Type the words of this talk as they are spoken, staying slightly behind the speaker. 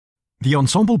The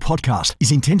Ensombl podcast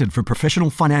is intended for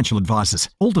professional financial advisors.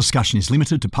 All discussion is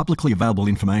limited to publicly available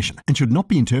information and should not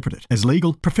be interpreted as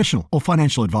legal, professional, or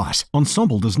financial advice.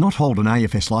 Ensombl does not hold an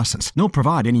AFS license nor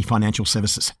provide any financial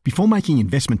services. Before making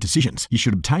investment decisions, you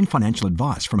should obtain financial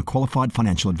advice from a qualified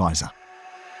financial advisor.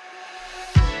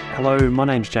 Hello, my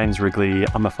name's James Wrigley.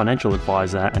 I'm a financial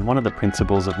advisor and one of the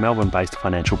principals of Melbourne-based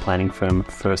financial planning firm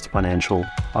First Financial.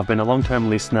 I've been a long-term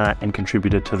listener and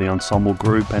contributor to the Ensombl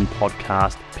group and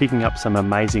podcast, picking up some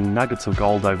amazing nuggets of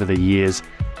gold over the years.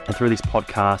 And through this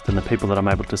podcast and the people that I'm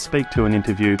able to speak to and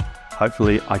interview,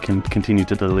 hopefully I can continue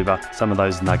to deliver some of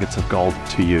those nuggets of gold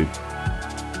to you.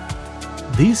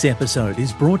 This episode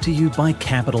is brought to you by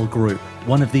Capital Group,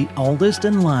 one of the oldest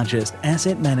and largest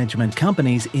asset management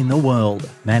companies in the world,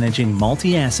 managing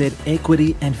multi-asset,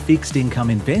 equity and fixed income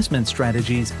investment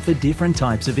strategies for different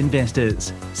types of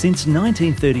investors. Since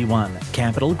 1931,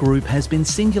 Capital Group has been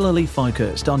singularly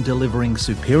focused on delivering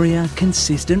superior,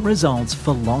 consistent results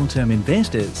for long-term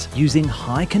investors using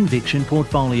high-conviction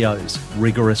portfolios,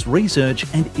 rigorous research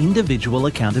and individual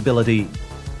accountability.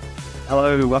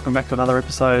 Hello, welcome back to another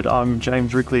episode. I'm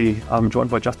James Wrigley. I'm joined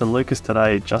by Justin Lucas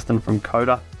today. Justin from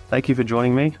Koda. Thank you for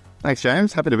joining me. Thanks,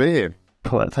 James. Happy to be here.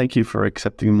 Well, thank you for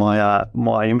accepting my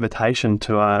my invitation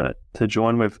to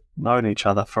join. We've known each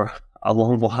other for a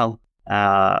long while,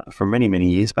 from many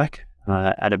years back,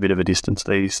 at a bit of a distance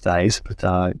these days.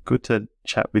 But good to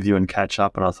chat with you and catch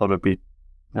up. And I thought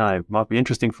might be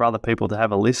interesting for other people to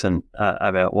have a listen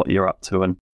about what you're up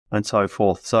to and so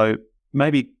forth. So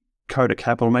maybe Koda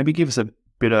Capital, maybe give us a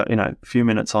bit of, a few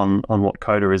minutes on what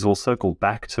Koda is. We'll circle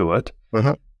back to it,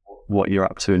 what you're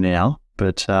up to now.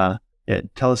 But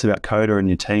tell us about Koda and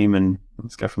your team and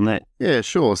let's go from there. Yeah,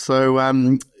 sure. So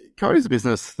Koda is a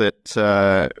business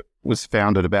that was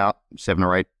founded about 7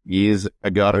 or 8 years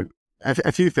ago.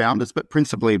 A few founders, but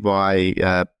principally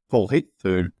by Paul Heath,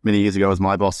 who many years ago was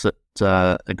my boss at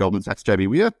Goldman Sachs JB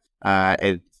Weir,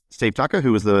 and Steve Tucker,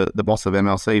 who was the boss of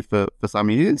MLC for some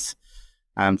years.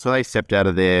 So they stepped out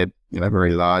of their,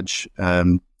 very large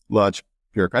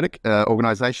bureaucratic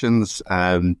organisations.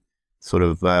 Were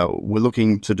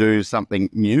looking to do something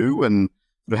new, and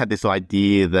sort of had this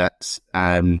idea that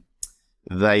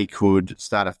they could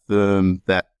start a firm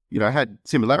that had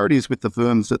similarities with the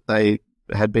firms that they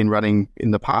had been running in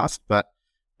the past, but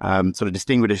sort of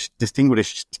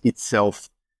distinguished itself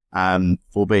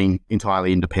for being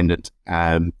entirely independent,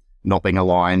 not being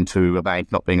aligned to a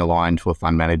bank, not being aligned to a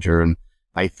fund manager. And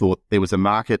they thought there was a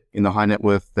market in the high net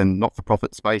worth and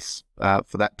not-for-profit space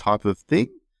for that type of thing.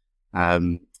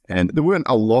 And there weren't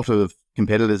a lot of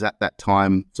competitors at that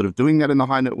time sort of doing that in the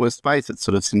high net worth space. It's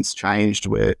sort of since changed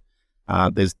where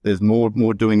there's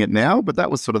more doing it now, but that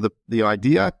was sort of the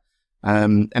idea.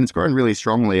 And it's grown really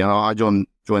strongly. And I joined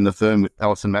the firm with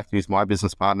Alison Matthews, my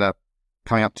business partner,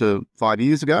 coming up to 5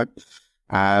 years ago.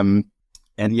 And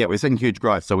yeah, we're seeing huge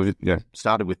growth. So we've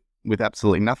started with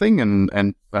absolutely nothing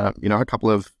and a couple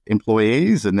of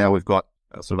employees, and now we've got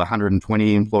sort of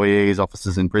 120 employees,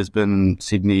 offices in Brisbane,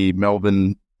 Sydney,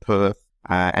 Melbourne, Perth,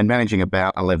 and managing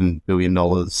about $11 billion.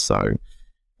 So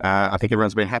I think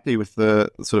everyone's been happy with the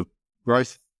sort of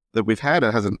growth that we've had.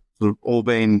 It hasn't sort of all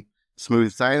been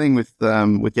smooth sailing with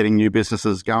getting new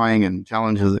businesses going and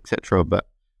challenges, etc. But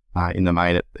in the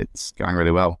main, it's going really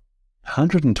well.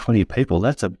 120 people.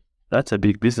 That's a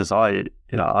big business. I'd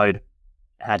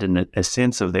had a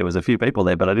sense of there was a few people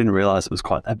there, but I didn't realize it was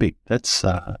quite that big. That's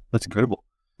incredible.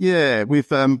 Yeah, we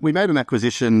made an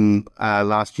acquisition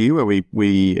last year where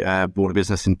we bought a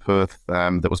business in Perth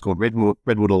that was called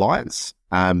Redwood Alliance.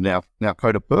 Now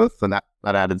Koda Perth, and that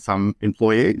added some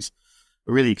employees.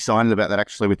 We're really excited about that.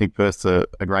 Actually, we think Perth's a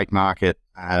great market.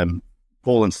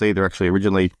 Paul and Steve are actually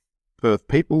originally Perth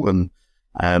people, and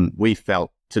we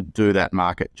felt to do that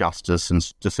market justice and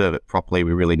to serve it properly,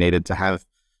 we really needed to have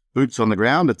boots on the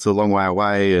ground. It's a long way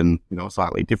away and, a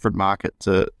slightly different market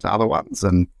to other ones.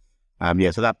 And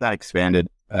so that expanded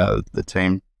the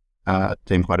team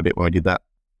quite a bit when we did that.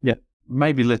 Yeah.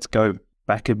 Maybe let's go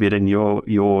back a bit in your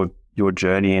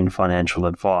journey in financial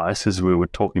advice. As we were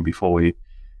talking before we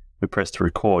pressed to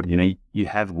record, you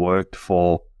have worked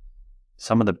for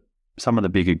some of the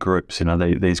bigger groups,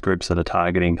 these groups that are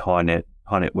targeting high net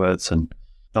worths and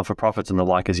not-for-profits and the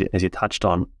like, as you touched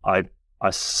on. I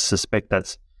suspect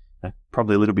that's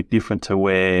probably a little bit different to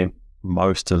where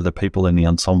most of the people in the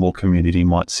Ensombl community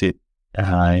might sit.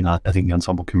 I think the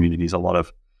Ensombl community is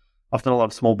often a lot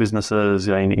of small businesses,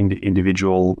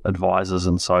 individual advisors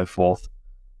and so forth.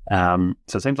 So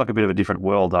it seems like a bit of a different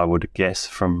world, I would guess,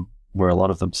 from where a lot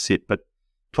of them sit. But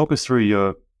talk us through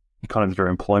your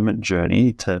employment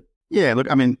journey to... Yeah, look,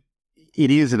 I mean, it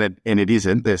is and it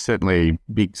isn't. There's certainly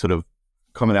big sort of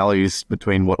commonalities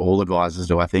between what all advisors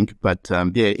do, I think. But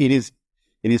yeah, it is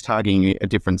targeting a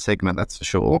different segment, that's for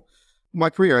sure. My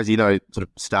career, as you know, sort of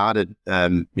started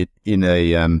in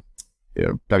a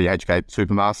WHK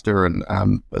Supermaster,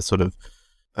 and a sort of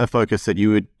a focus that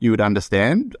you would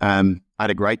understand. I had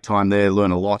a great time there,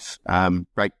 learned a lot.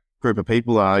 Great group of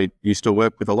people. I used to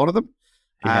work with a lot of them.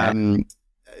 Yeah. And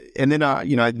then,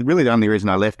 really the only reason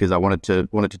I left is I wanted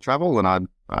to travel, and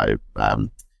I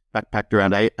backpacked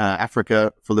around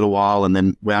Africa for a little while, and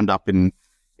then wound up in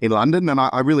London. And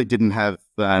I really didn't have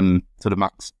sort of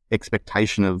much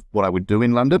expectation of what I would do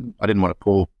in London. I didn't want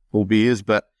to pour beers,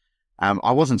 but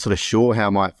I wasn't sort of sure how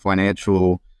my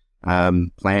financial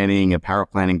planning and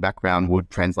paraplanning background would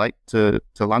translate to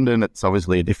London. It's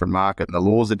obviously a different market, and the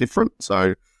laws are different.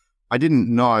 So I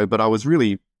didn't know, but I was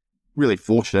really, really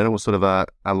fortunate. It was sort of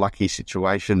a lucky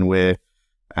situation where,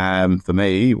 for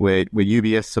me, where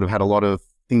UBS sort of had a lot of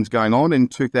things going on in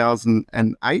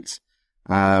 2008,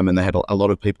 and they had a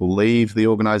lot of people leave the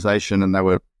organisation, and they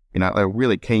were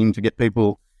really keen to get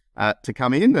people to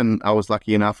come in. And I was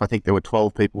lucky enough. I think there were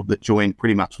 12 people that joined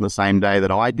pretty much on the same day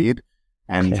that I did,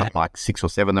 and like 6 or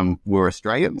 7 of them were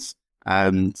Australians.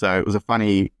 So it was a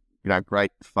funny,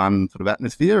 great fun sort of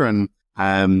atmosphere, and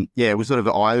it was sort of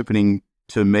eye-opening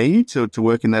to me to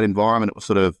work in that environment. It was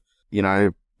sort of,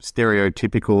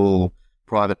 stereotypical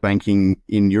private banking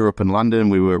in Europe and London.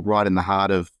 We were right in the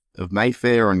heart of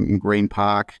Mayfair and Green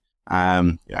Park.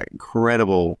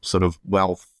 Incredible sort of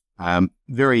wealth,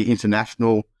 very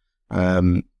international.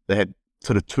 They had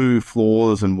sort of 2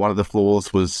 floors, and one of the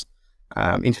floors was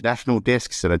international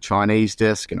desks, and a Chinese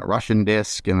desk and a Russian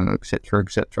desk, and et cetera,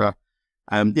 et cetera.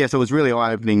 So it was really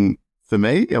eye-opening for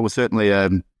me. It was certainly a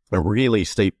really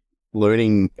steep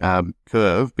learning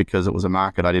curve, because it was a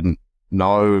market I didn't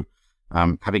know.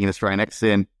 Having an Australian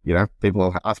accent,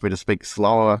 people asked me to speak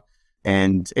slower,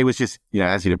 and it was just,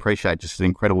 as you'd appreciate, just an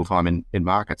incredible time in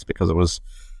markets, because it was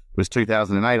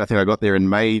 2008. I think I got there in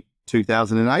May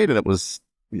 2008, and it was,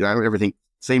 everything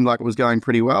seemed like it was going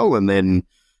pretty well, and then,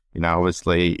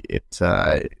 obviously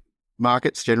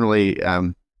markets generally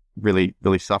really,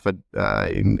 really suffered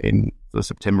in the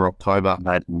September, October.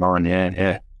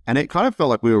 Yeah. And it kind of felt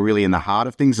like we were really in the heart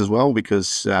of things as well,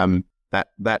 because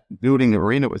that building that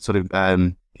we're in, it was sort of,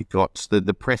 it got,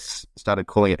 the press started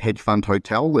calling it hedge fund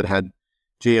hotel. It had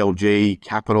GLG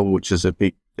Capital, which is a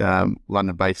big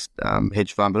London-based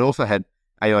hedge fund, but also had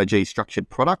AIG Structured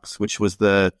Products, which was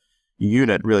the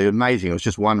unit, really amazing. It was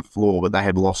just one floor, but they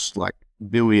had lost like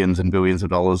billions and billions of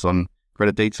dollars on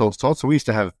credit defaults. So we used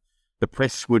to have, the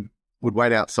press would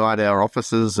wait outside our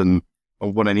offices and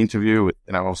want an interview.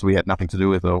 Obviously we had nothing to do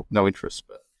with, or no interest.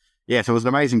 But yeah, so it was an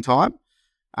amazing time.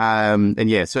 And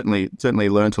yeah, certainly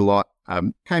learned a lot.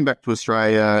 Came back to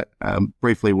Australia,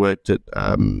 briefly worked at,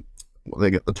 I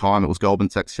think at the time it was Goldman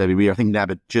Sachs JBB. I think NAB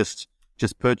had just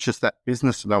purchased that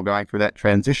business, so they were going through that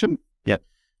transition. Yep.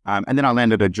 And then I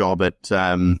landed a job at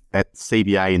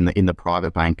CBA in the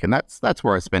private bank, and that's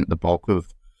where I spent the bulk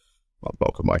of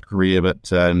my career,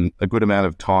 but a good amount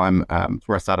of time,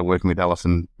 where I started working with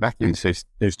Alison Matthews,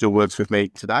 who still works with me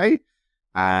today.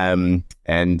 And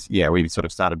yeah, we sort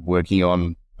of started working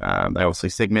on, they obviously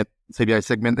CBA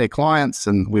segment their clients,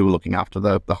 and we were looking after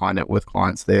the high net worth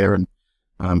clients there, and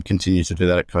continue to do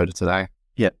that at Koda today.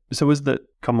 Yeah. So was the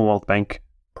Commonwealth Bank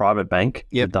private bank,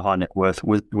 with the high net worth,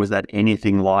 was that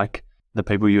anything like the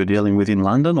people you were dealing with in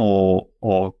London, or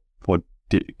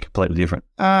completely different?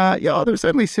 There were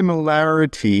certainly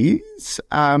similarities.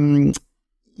 There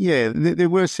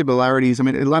were similarities. I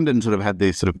mean, London sort of had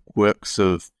this sort of quirks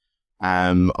of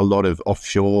a lot of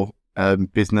offshore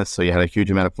business. So you had a huge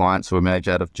amount of clients who were managed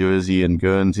out of Jersey and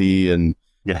Guernsey, and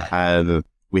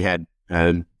we had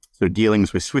sort of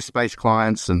dealings with Swiss-based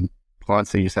clients and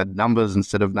clients that just had numbers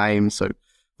instead of names. So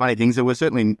funny things. There were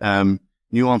certainly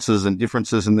nuances and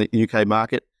differences in the UK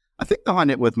market. I think the high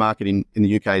net worth market in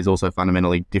the UK is also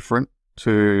fundamentally different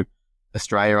to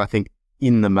Australia. I think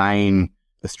in the main,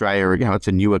 Australia, it's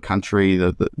a newer country.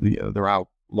 There are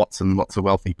lots and lots of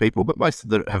wealthy people, but most of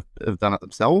them have done it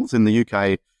themselves. In the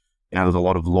UK, there's a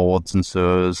lot of lords and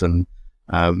sirs, and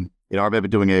I remember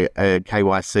doing a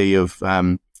KYC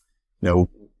of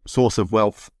source of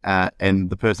wealth, and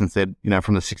the person said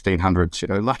from the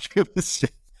 1600s, like it was.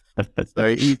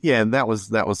 So that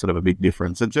was sort of a big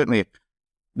difference, and certainly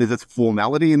there's this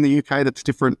formality in the UK that's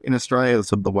different in Australia.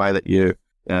 Sort of the way that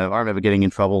I remember getting in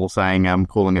trouble saying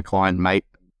calling a client mate.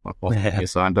 My boss,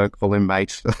 yes, I don't call him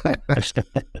mate.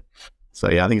 So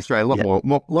yeah, I think Australia a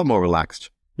lot more relaxed.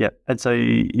 Yeah, and so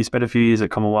you spent a few years at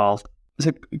Commonwealth.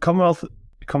 So Commonwealth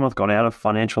got out of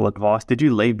financial advice. Did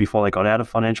you leave before they got out of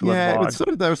financial advice?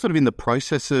 They were sort of in the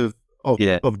process of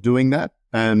doing that.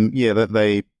 That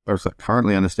they as I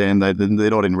currently understand they're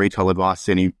not in retail advice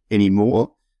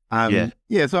anymore. So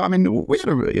I mean, we had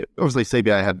obviously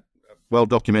CBA had well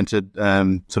documented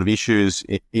sort of issues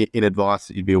in advice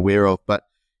that you'd be aware of, but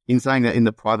in saying that, in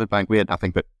the private bank we had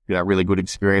nothing but really good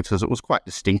experiences. It was quite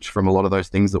distinct from a lot of those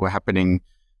things that were happening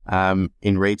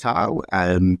in retail,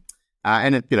 and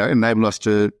it enabled us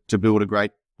to build a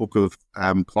great book of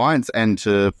clients, and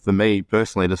for me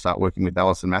personally to start working with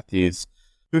Alison Matthews,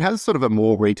 who has sort of a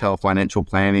more retail financial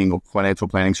planning or financial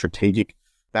planning strategic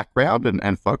background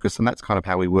and focus, and that's kind of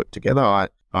how we work together.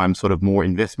 I'm sort of more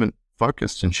investment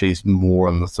focused, and she's more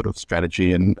on the sort of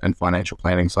strategy and financial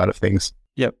planning side of things.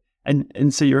 Yep.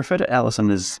 And so you refer to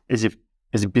Alison as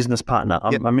a business partner.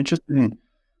 I'm interested in,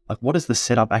 like, what does the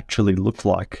setup actually look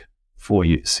like for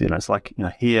you? So, it's like,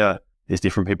 here there's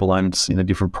different people own,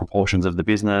 different proportions of the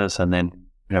business, and then,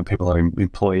 people are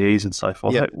employees and so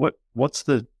forth. Yep. What's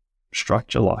the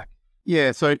structure like?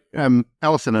 Yeah, so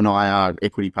Alison and I are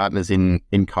equity partners in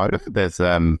Koda. There's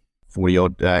 40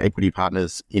 odd equity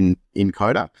partners in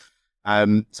Koda.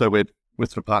 So we're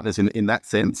sort of partners in that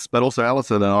sense. But also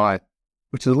Alison and I,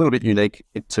 which is a little bit unique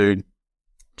to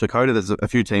Koda, there's a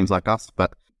few teams like us,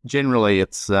 but generally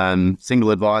it's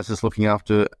single advisors looking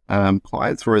after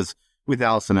clients. Whereas with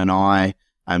Alison and I,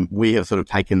 we have sort of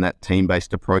taken that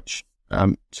team-based approach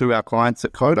to our clients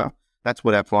at Koda. That's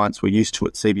what our clients were used to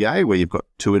at CBA, where you've got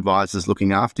two advisors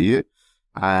looking after you.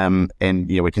 And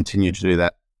we continue to do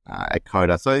that at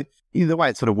Koda. So the way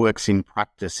it sort of works in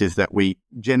practice is that we,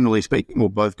 generally speaking, will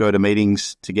both go to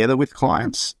meetings together with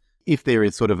clients. If there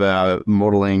is sort of a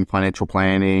modelling, financial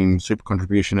planning, super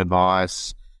contribution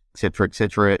advice, et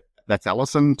cetera, that's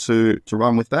Alison to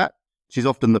run with that. She's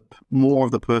often more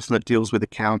of the person that deals with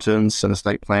accountants and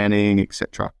estate planning, et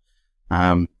cetera,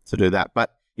 to do that.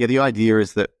 But the idea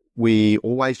is that we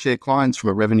always share clients from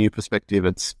a revenue perspective.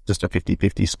 It's just a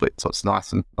 50-50 split, so it's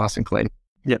nice and clean.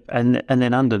 Yep. And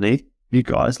then underneath you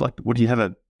guys, like, what do you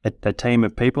have a team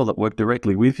of people that work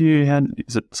directly with you?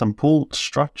 Is it some pool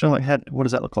structure? Like, what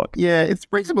does that look like? Yeah, it's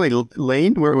reasonably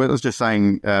lean. I was just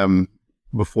saying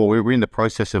before, we were in the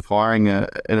process of hiring an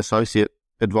associate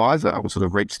advisor. We sort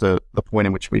of reached the point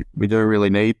in which we do really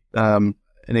need an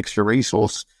extra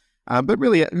resource. But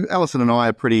really, Alison and I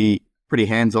are pretty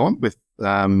hands-on with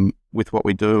what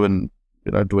we do, and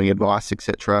doing advice,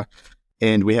 etc.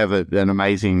 And we have an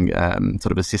amazing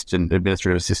sort of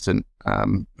administrative assistant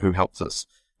who helps us.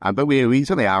 But we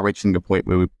certainly are reaching a point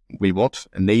where we want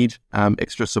and need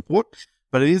extra support.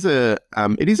 But it is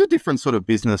a different sort of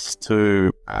business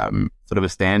to sort of a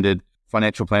standard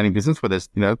financial planning business where there's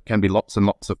can be lots and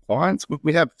lots of clients.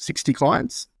 We have 60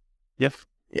 clients. Yep.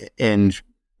 And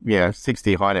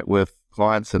 60 high net worth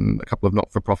clients and a couple of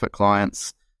not-for-profit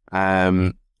clients.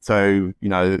 So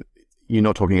you're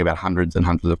not talking about hundreds and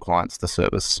hundreds of clients to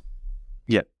service.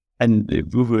 Yeah. And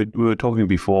we were talking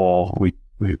before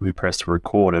we pressed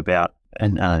record about,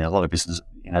 and a lot of businesses,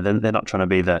 they're not trying to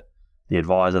be the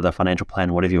advisor, the financial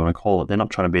planner, whatever you want to call it. They're not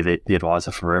trying to be the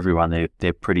advisor for everyone.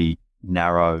 They're pretty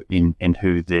narrow in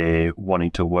who they're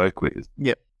wanting to work with.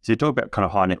 Yep. So you talk about kind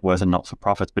of high net worth and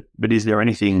not-for-profits, but is there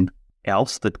anything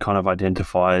else that kind of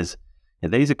identifies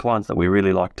these are clients that we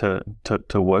really like to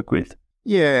work with?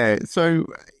 Yeah. So,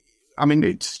 I mean,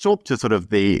 it's talk to sort of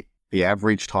the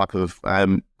average type of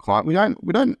client.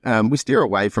 We steer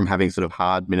away from having sort of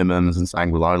hard minimums and saying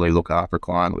we'll only look after a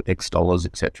client with X dollars,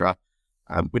 etc.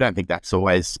 We don't think that's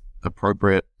always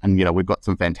appropriate. And, we've got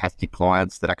some fantastic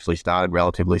clients that actually started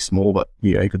relatively small, but,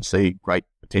 you could see great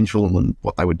potential in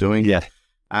what they were doing. Yeah.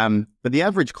 But the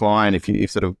average client, if you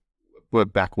sort of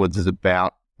work backwards, is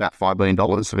about $5 million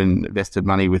of invested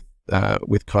money with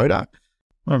Koda.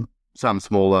 Some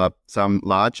smaller, some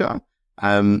larger.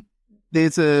 We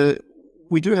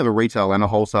do have a retail and a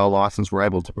wholesale license. We're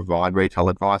able to provide retail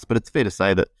advice, but it's fair to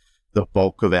say that the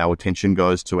bulk of our attention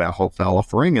goes to our wholesale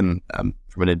offering. And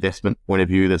from an investment point of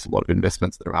view, there's a lot of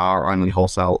investments that are only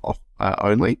wholesale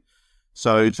only.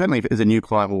 So certainly, if there's a new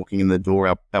client walking in the door,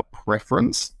 our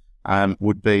preference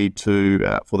would be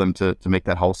for them to meet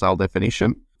that wholesale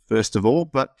definition first of all.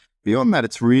 But beyond that,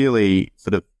 it's really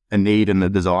sort of a need and a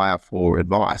desire for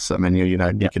advice. I mean, you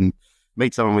can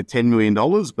meet someone with $10 million,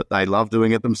 but they love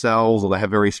doing it themselves, or they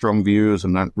have very strong views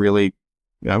and don't really,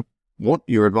 want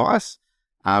your advice.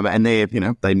 And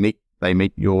they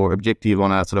meet your objective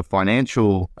on a sort of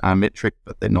financial metric,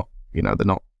 but they're not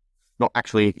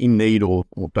actually in need or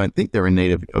don't think they're in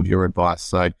need of your advice.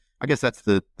 So I guess that's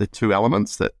the two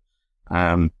elements that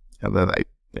they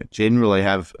generally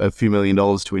have a few $1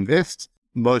 million to invest,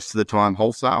 most of the time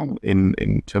wholesale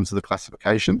in terms of the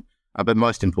classification, but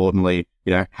most importantly,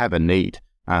 have a need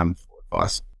for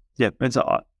advice. Yeah, and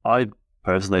so I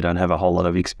personally don't have a whole lot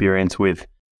of experience with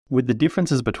the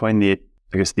differences between the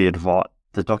advice,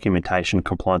 the documentation,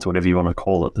 compliance, whatever you want to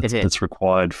call it, that's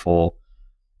required for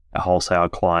a wholesale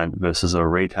client versus a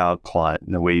retail client.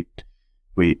 You know, we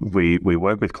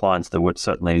work with clients that would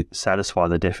certainly satisfy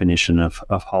the definition of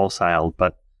wholesale,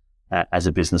 but as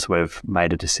a business, we've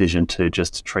made a decision to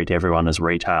just treat everyone as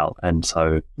retail, and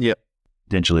so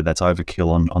potentially that's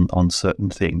overkill on certain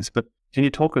things. But can you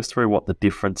talk us through what the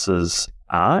differences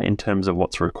are in terms of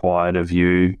what's required of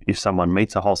you if someone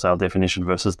meets a wholesale definition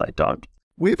versus they don't?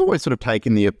 We've always sort of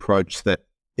taken the approach that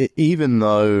even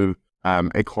though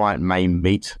a client may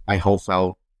meet a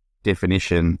wholesale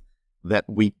definition, that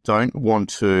we don't want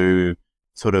to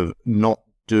sort of not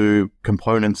do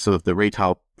components of the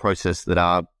retail process that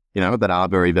are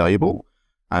very valuable.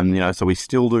 So we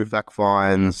still do fact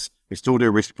finds, we still do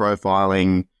risk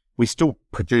profiling, we still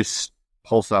produce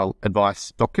wholesale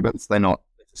advice documents. They're not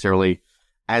necessarily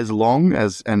as long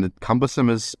and cumbersome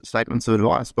as statements of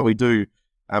advice, but we do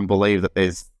believe that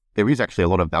there is actually a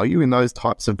lot of value in those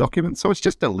types of documents. So it's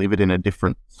just delivered in a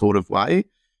different sort of way.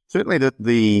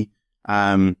 Certainly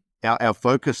our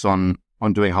focus on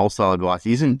doing wholesale advice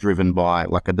isn't driven by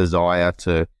like a desire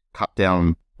to cut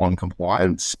down on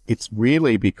compliance. It's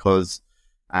really because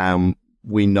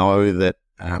we know that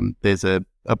there's a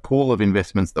pool of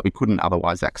investments that we couldn't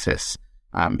otherwise access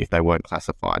if they weren't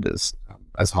classified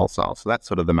as wholesale. So that's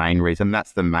sort of the main reason.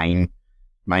 That's the main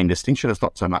distinction. It's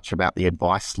not so much about the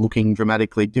advice looking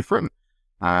dramatically different.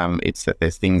 It's that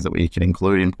there's things that we can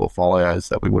include in portfolios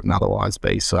that we wouldn't otherwise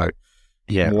be. So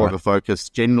more of a focus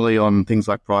generally on things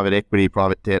like private equity,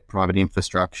 private debt, private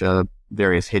infrastructure,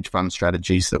 various hedge fund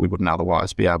strategies that we wouldn't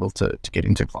otherwise be able to get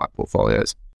into client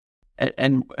portfolios.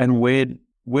 And where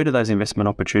do those investment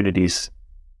opportunities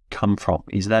come from?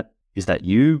 Is that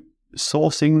you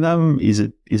sourcing them? Is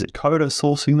it Koda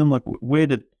sourcing them? Like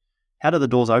how do the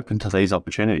doors open to these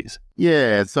opportunities?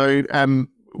 Yeah, so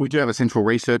we do have a central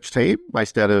research team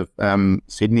based out of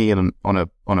Sydney, and on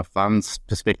a funds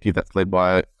perspective that's led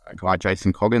by a guy,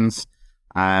 Jason Coggins.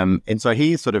 And so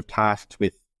he's sort of tasked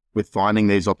with finding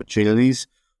these opportunities.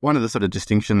 One of the sort of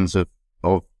distinctions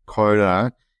of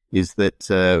Koda is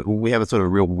that we have a sort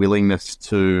of real willingness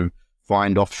to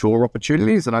find offshore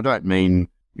opportunities. And I don't mean,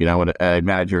 a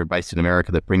manager based in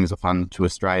America that brings a fund to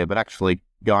Australia, but actually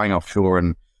going offshore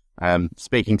and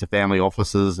speaking to family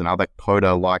offices and other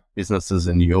Koda-like businesses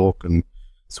in New York and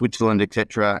Switzerland,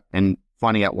 etc., and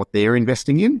finding out what they're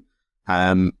investing in.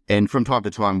 And from time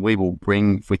to time, we will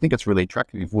bring, if we think it's really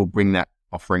attractive, we'll bring that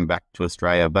offering back to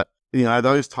Australia. But,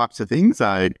 those types of things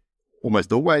are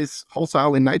almost always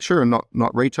wholesale in nature and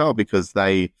not retail, because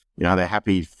they're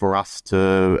happy for us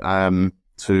to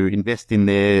invest in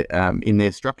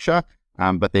their structure,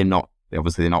 but they're not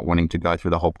wanting to go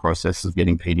through the whole process of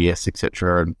getting PDS,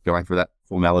 etc., and going through that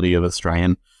formality of the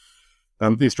Australian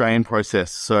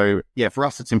process. So for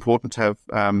us, it's important to have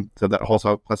that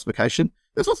wholesale classification.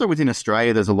 There's also within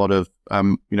Australia, there's a lot of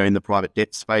in the private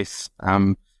debt space,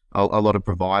 a lot of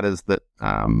providers that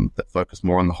focus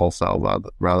more on the wholesale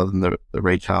rather than the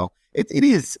retail. It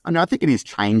is, and I think it is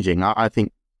changing. I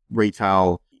think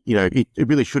retail, it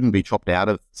really shouldn't be chopped out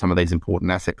of some of these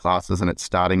important asset classes, and it's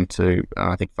starting to.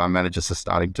 I think fund managers are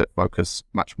starting to focus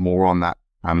much more on that.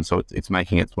 So it's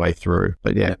making its way through.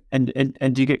 But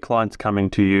and do you get clients coming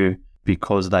to you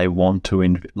because they want to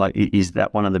is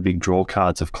that one of the big draw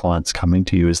cards of clients coming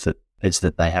to you? Is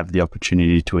that they have the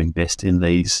opportunity to invest in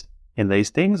these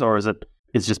things, or is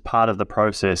it's just part of the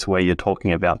process where you're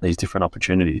talking about these different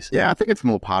opportunities? Yeah, I think it's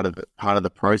more part of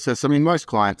the process. I mean, most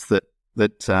clients that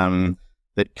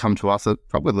come to us are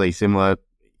probably similar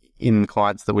in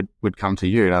clients that would come to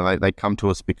you. They come to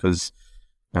us because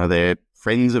they're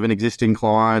friends of an existing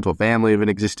client or family of an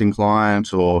existing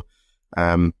client, or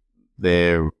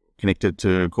they're connected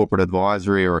to corporate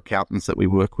advisory or accountants that we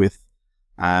work with.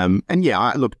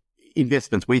 Look,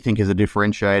 investments we think is a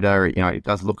differentiator. It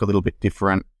does look a little bit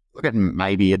different. Look,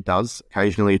 maybe it does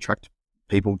occasionally attract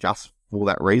people just for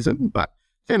that reason, but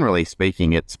generally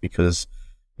speaking, it's because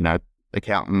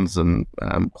accountants and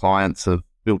clients have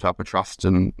built up a trust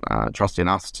in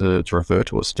us to refer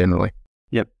to us generally.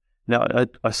 Yep. Now,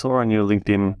 I saw on your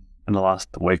LinkedIn in the last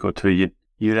week or two,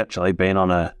 you'd actually been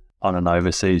on an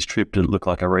overseas trip. Did it look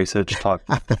like a research type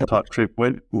trip?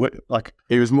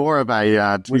 It was more of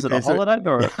a... was it a holiday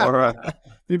or a...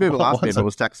 Few people asked me if it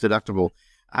was tax deductible.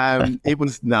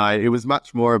 It was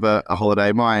much more of a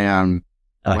holiday. My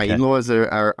in-laws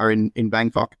are in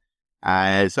Bangkok.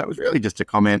 So it was really just a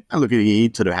comment. And look, he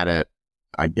sort of had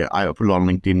I put it on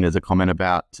LinkedIn as a comment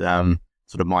about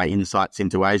sort of my insights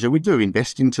into Asia. We do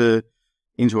invest into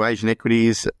Asian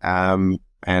equities, and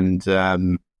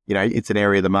it's an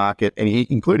area of the market, and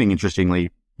including,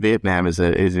 interestingly, Vietnam is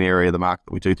an area of the market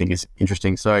that we do think is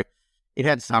interesting. So it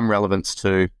had some relevance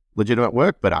to legitimate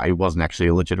work, but it wasn't actually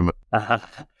a legitimate.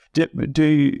 Do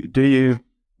you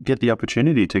get the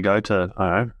opportunity to go to, I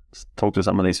don't know, talk to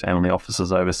some of these family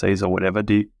offices overseas or whatever?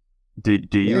 Do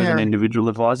you as an individual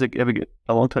advisor ever get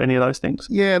along to any of those things?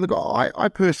 Yeah, look, I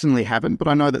personally haven't, but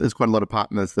I know that there's quite a lot of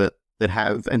partners that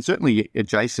have, and certainly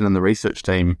Jason and the research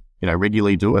team,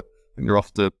 regularly do it. And they're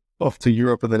off to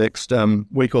Europe in the next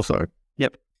week or so.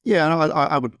 Yep. Yeah,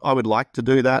 and I would like to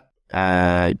do that.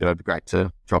 It'd be great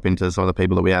to drop into some of the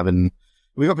people that we have, and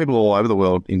we've got people all over the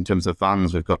world in terms of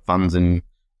funds. We've got funds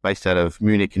based out of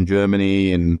Munich in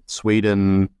Germany, and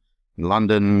Sweden, in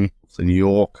London, so New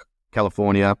York,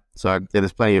 California. So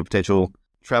there's plenty of potential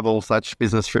travel /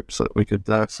 business trips that we could.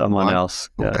 Someone else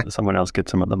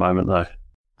gets them at the moment, though.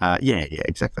 Yeah,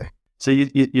 exactly. So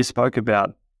you spoke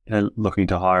about looking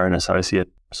to hire an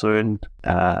associate soon,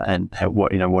 and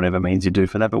whatever means you do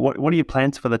for that. But what are your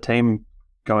plans for the team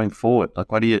going forward?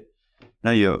 Like, what do you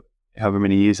know? You're however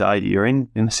many years you're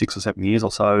in 6 or 7 years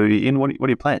or so in. What are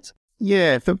your plans?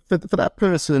 Yeah, for that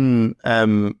person,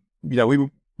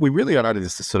 we really, I know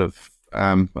this is sort of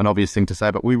an obvious thing to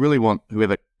say, but we really want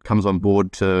whoever comes on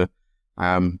board to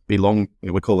be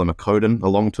we call them a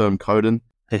long-term Kodan,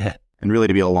 yeah, and really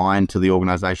to be aligned to the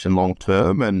organisation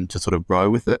long-term and to sort of grow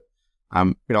with it.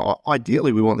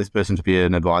 Ideally, we want this person to be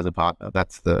an advisor partner.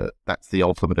 That's the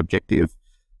ultimate objective.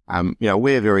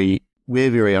 We're very,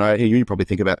 and you probably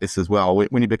think about this as well.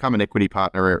 When you become an equity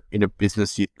partner in a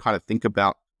business, you kind of think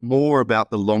more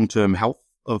about the long-term health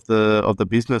of the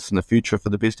business and the future for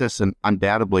the business. And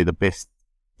undoubtedly, the best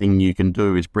thing you can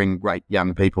do is bring great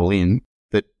young people in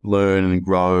that learn and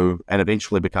grow and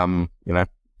eventually become,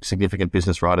 significant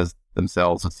business writers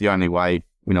themselves. It's the only way.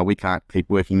 We can't keep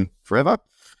working forever,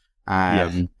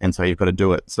 and so you've got to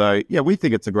do it. So yeah, we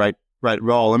think it's a great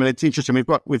role. I mean, it's interesting.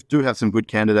 We do have some good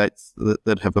candidates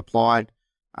that have applied,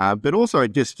 but also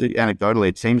just anecdotally,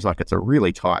 it seems like it's a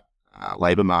really tight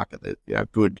labour market.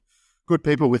 That good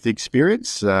people with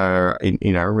experience are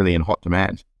really in hot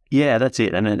demand. Yeah, that's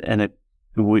it. And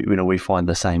we find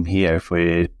the same here. If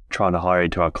we're trying to hire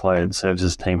into our client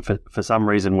services team, for some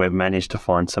reason, we've managed to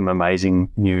find some amazing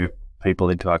new people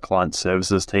into our client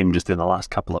services team just in the last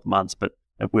couple of months. But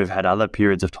we've had other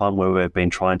periods of time where we've been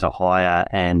trying to hire,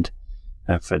 and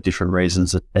for different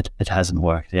reasons, it hasn't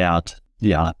worked out.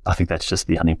 Yeah, I think that's just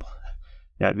the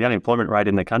unemployment rate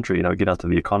in the country. Get out to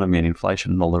the economy and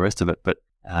inflation and all the rest of it. But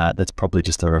that's probably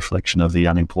just a reflection of the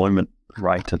unemployment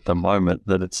rate at the moment,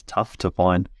 that it's tough to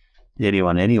find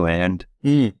anyone anywhere. And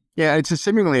yeah, it's just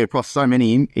seemingly across so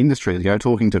many industries.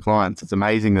 Talking to clients, it's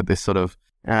amazing that this sort of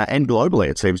and globally,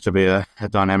 it seems to be a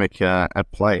dynamic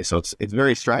at play. So it's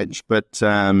very strange, but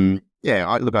I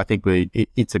think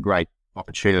it's a great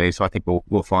opportunity. So I think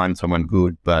we'll find someone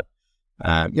good, but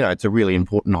it's a really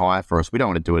important hire for us. We don't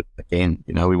want to do it again.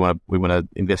 We want to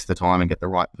invest the time and get the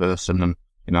right person,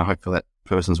 and hopefully that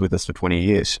person's with us for 20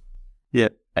 years. Yeah.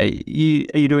 Are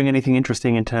you doing anything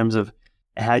interesting in terms of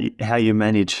how you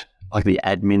manage like the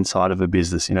admin side of a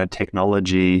business?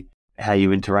 Technology, how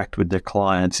you interact with the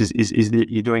clients. Is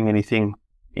you doing anything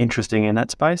interesting in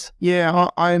that space? Yeah,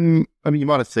 you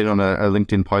might have seen on a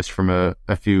LinkedIn post from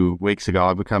a few weeks ago,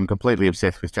 I've become completely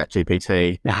obsessed with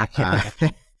ChatGPT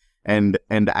and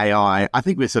AI. I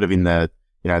think we're sort of in the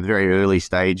the very early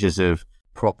stages of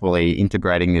properly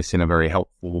integrating this in a very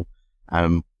helpful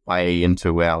way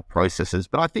into our processes.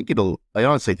 But I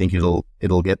honestly think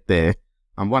it'll get there.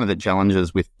 One of the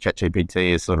challenges with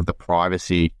ChatGPT is sort of the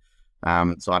privacy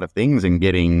side of things and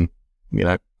getting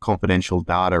confidential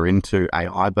data into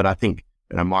AI. But I think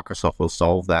Microsoft will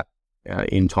solve that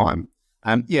in time.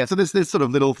 So there's sort of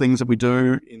little things that we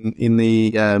do in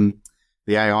the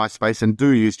AI space, and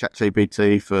do use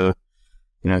ChatGPT for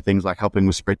things like helping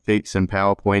with spreadsheets and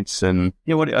PowerPoints. And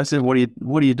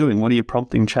what are you doing? What are you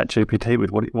prompting ChatGPT with?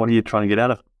 What are you trying to get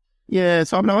out of it? Yeah,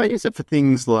 so I use it for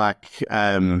things like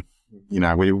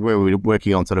we're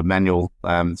working on sort of manual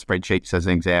spreadsheets as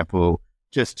an example.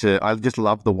 I just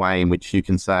love the way in which you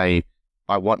can say,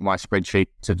 I want my spreadsheet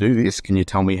to do this. Can you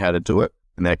tell me how to do it?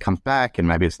 And then it comes back, and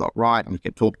maybe it's not right, and you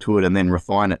can talk to it and then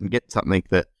refine it and get something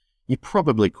that you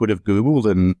probably could have Googled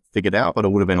and figured out, but it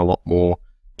would have been a lot more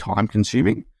time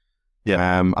consuming.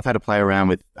 Yeah. I've had to play around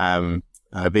with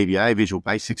VBA, Visual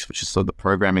Basics, which is sort of the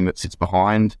programming that sits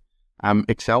behind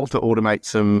Excel, to automate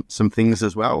some things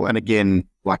as well. And again,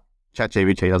 like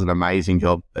ChatGPT does an amazing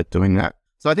job at doing that.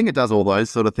 So I think it does all those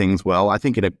sort of things well. I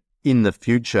think in the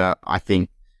future, I think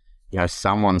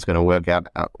someone's going to work out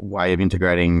a way of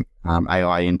integrating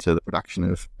AI into the production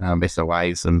of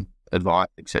SOAs and advice,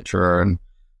 etc. And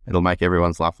it'll make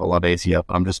everyone's life a lot easier.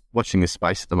 But I'm just watching this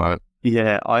space at the moment.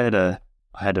 Yeah, I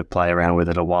had to play around with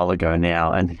it a while ago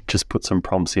now and just put some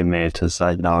prompts in there to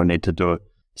say, no, I need to do a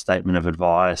statement of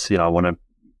advice. I want to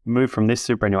move from this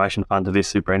superannuation fund to this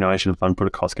superannuation fund, put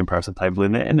a cost comparison table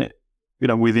in there. And it,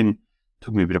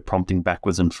 took me a bit of prompting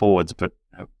backwards and forwards, but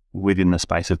within the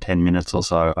space of 10 minutes or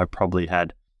so, I probably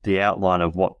had the outline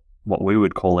of what we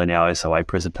would call in our SOA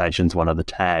presentations one of the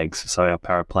tags. So our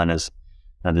paraplanners,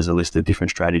 there's a list of different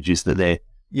strategies that they're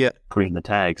putting in the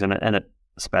tags, and it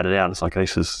spat it out. It's like,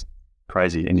 this is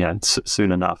crazy, and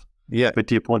soon enough. Yeah. But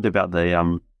to your point about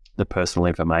the personal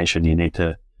information, you need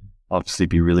to obviously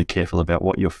be really careful about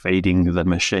what you're feeding the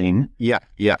machine. Yeah.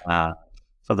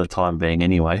 For the time being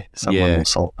anyway. Someone will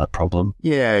solve that problem.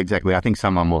 Yeah, exactly. I think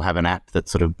someone will have an app that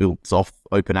sort of builds off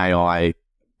OpenAI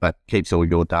but keeps all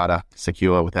your data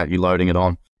secure without you loading it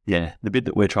on. Yeah. The bit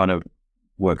that we're trying to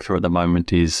work through at the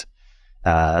moment is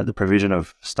the provision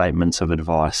of statements of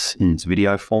advice in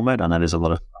video format. I know there's a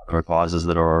lot of other advisors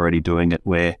that are already doing it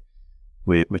where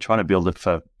we're trying to build it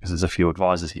because there's a few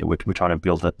advisors here. We're trying to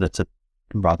build it that's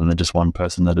rather than just one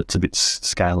person, that it's a bit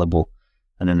scalable.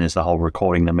 And then there's the whole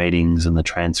recording the meetings and the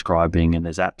transcribing, and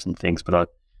there's apps and things. But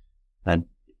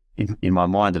in my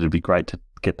mind, it'd be great to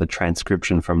get the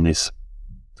transcription from this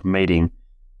meeting.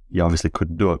 You obviously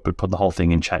couldn't do it, but put the whole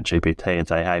thing in ChatGPT and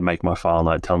say, hey, make my file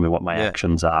note, tell me what my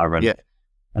actions are.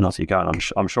 And off you go. And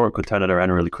I'm sure it could turn it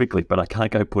around really quickly, but I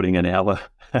can't go putting an hour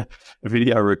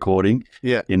video recording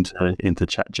into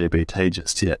ChatGPT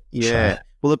just yet. Yeah. So,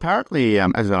 well, apparently,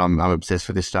 as I'm obsessed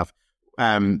with this stuff,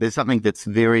 there's something that's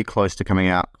very close to coming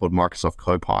out called Microsoft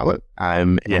Copilot.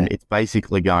 And it's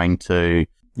basically going to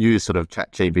use sort of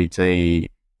ChatGPT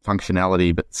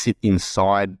functionality, but sit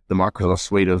inside the Microsoft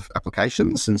suite of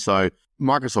applications. And so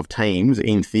Microsoft Teams,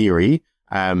 in theory,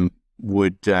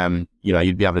 would,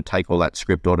 you'd be able to take all that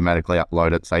script, automatically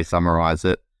upload it, say, summarize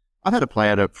it. I've had to play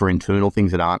at it for internal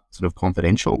things that aren't sort of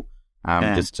confidential,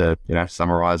 just to,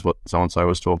 summarize what so-and-so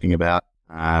was talking about.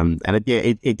 And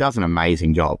it does an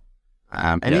amazing job.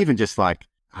 Even just like,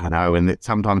 I don't know, and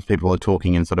sometimes people are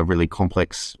talking in sort of really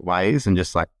complex ways and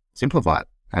just like simplify it,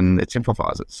 and it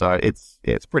simplifies it. So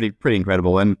it's pretty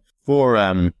incredible. And for,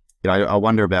 I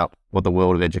wonder about what the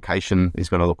world of education is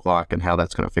going to look like and how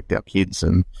that's going to affect our kids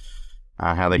and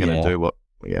how they're going to do what,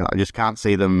 I just can't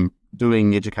see them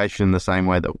doing education the same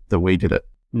way that we did it.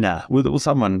 Nah. Well,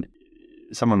 someone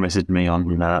messaged me on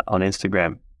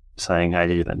Instagram saying,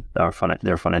 hey, they're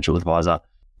a financial advisor.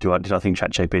 Did I think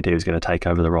ChatGPT was going to take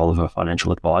over the role of a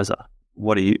financial advisor?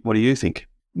 What do you think?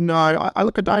 No,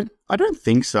 I don't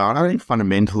think so. I think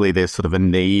fundamentally there's sort of a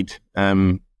need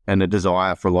and a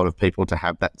desire for a lot of people to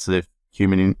have that sort of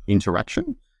human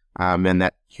interaction and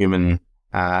that human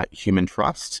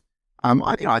trust.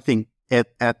 I think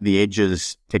at the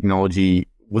edges, technology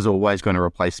was always going to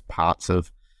replace parts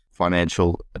of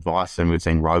financial advice, and we've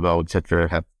seen robo, etc.,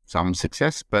 have some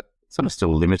success, but sort of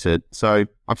still limited. So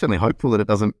I'm certainly hopeful that it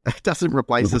doesn't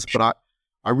replace us, but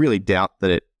I really doubt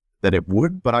that it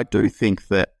would. But I do think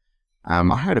that I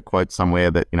heard a quote somewhere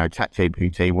that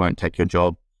ChatGPT won't take your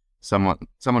job. Someone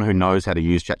who knows how to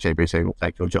use ChatGPT will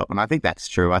take your job, and I think that's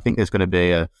true. I think there's going to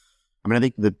be I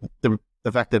think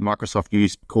the fact that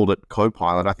Microsoft called it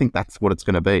Copilot, I think that's what it's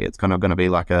going to be. It's kind of going to be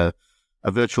like a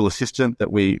virtual assistant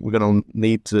that we're going to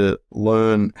need to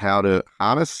learn how to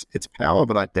harness its power,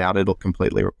 but I doubt it'll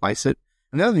completely replace it.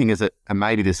 And the other thing is that, and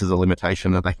maybe this is a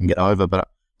limitation that they can get over, but I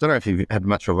don't know if you've had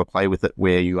much of a play with it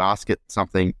where you ask it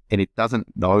something and it doesn't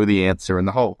know the answer. And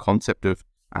the whole concept of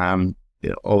the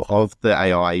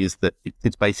AI is that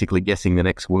it's basically guessing the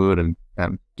next word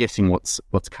and guessing what's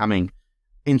coming.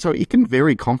 And so it can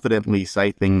very confidently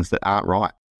say things that aren't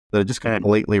right, that are just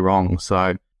completely wrong.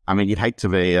 So, you'd hate to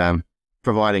be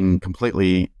providing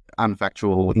completely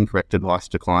unfactual, incorrect advice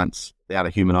to clients without a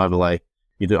human overlay.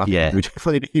 You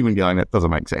definitely need a human going. That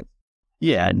doesn't make sense.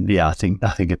 Yeah. I think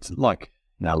it's like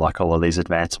all of these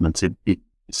advancements. It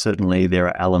certainly there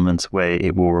are elements where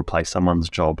it will replace someone's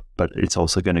job, but it's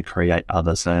also going to create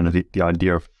others. And the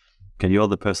idea of, you're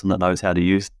the person that knows how to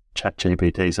use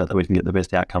ChatGPT so that we can get the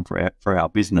best outcome for our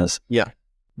business. Yeah,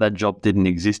 that job didn't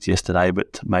exist yesterday,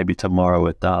 but maybe tomorrow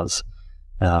it does.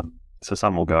 So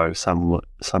some will go, some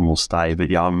will stay.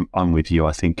 But yeah, I'm with you.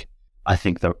 I think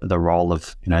the role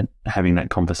of having that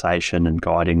conversation and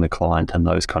guiding the client and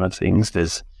those kind of things,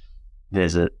 there's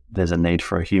a need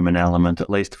for a human element, at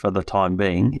least for the time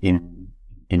being,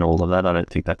 in all of that. I don't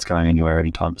think that's going anywhere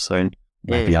anytime soon.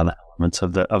 Maybe other elements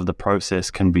of the process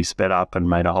can be sped up and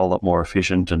made a whole lot more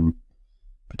efficient and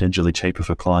potentially cheaper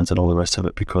for clients and all the rest of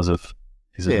it because of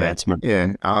his advancement.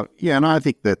 Yeah, and I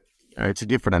think that it's a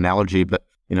different analogy, but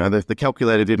the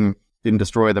calculator didn't didn't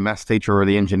destroy the maths teacher or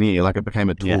the engineer. Like, it became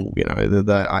a tool. You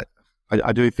know,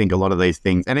 I do think a lot of these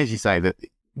things, and as you say, that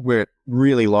we're at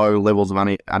really low levels of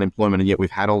unemployment, and yet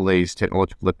we've had all these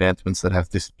technological advancements that have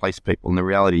displaced people. And the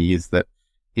reality is that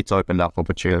it's opened up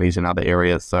opportunities in other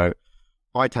areas. So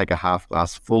I take a half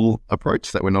glass full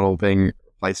approach, that we're not all being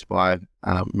replaced by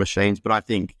machines, but I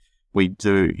think we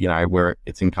do, you know, where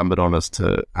it's incumbent on us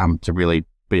to really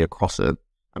be across it.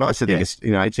 And I also think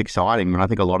it's exciting. And I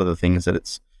think a lot of the things that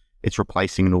it's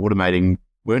replacing and automating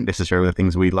weren't necessarily the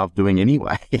things we love doing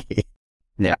anyway.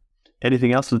 Yeah.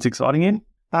 Anything else that's exciting in?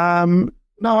 No,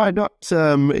 not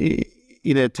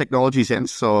in a technology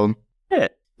sense. So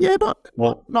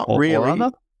not really.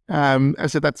 Or I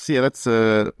said that's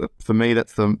for me,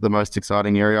 that's the most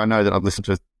exciting area. I know that I've listened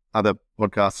to other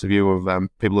podcasts of you of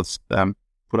people that's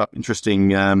put up interesting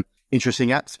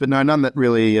apps, but no, none that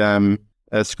really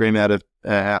scream out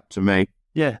to me.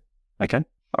 Yeah. Okay.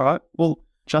 All right. Well,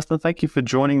 Justin, thank you for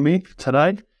joining me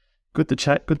today. Good to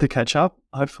chat. Good to catch up.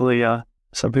 Hopefully,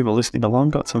 some people listening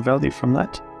along got some value from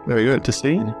that. Very good to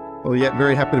see. Well, yeah,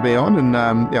 very happy to be on, and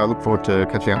I look forward to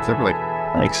catching up separately.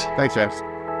 Thanks. Thanks, James.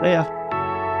 See ya.